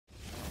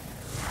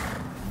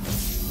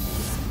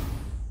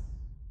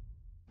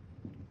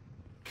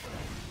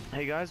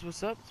Hey guys,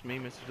 what's up? It's me,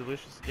 Mr.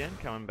 Delicious again,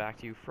 coming back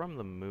to you from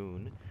the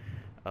moon,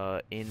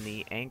 in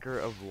the Anchor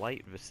of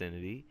Light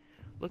vicinity.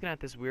 Looking at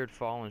this weird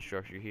fallen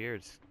structure here,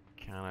 it's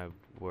kind of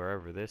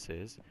wherever this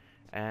is,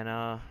 and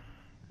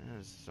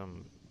there's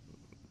some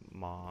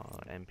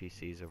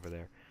NPCs over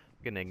there.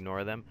 I'm gonna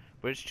ignore them,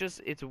 but it's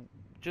just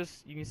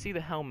you can see the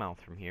Hellmouth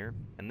from here,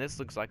 and this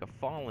looks like a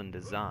fallen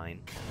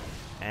design.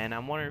 And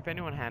I'm wondering if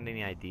anyone had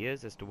any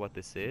ideas as to what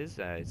this is.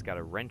 It's got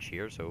a wrench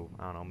here, so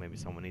I don't know, maybe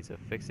someone needs to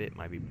fix it. It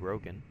might be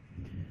broken.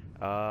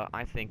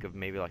 I think of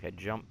maybe like a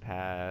jump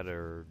pad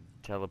or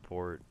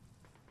teleport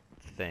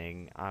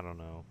thing. I don't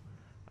know.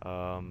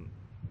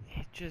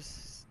 It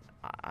just,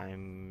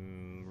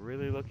 I'm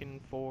really looking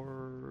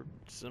for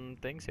some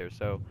things here.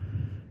 So,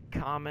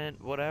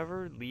 comment,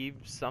 whatever, leave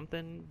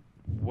something.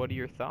 What are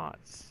your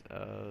thoughts?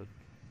 I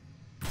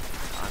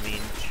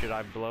mean, should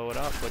I blow it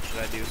up? What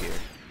should I do here?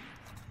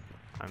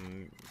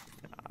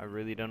 I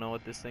really don't know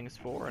what this thing's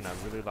for, and I'd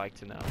really like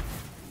to know.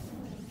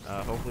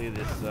 Hopefully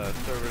this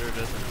servitor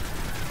doesn't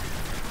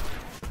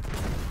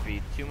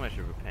be too much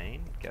of a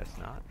pain. Guess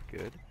not.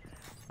 Good.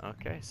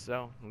 Okay,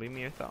 so leave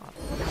me your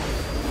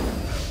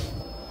thoughts.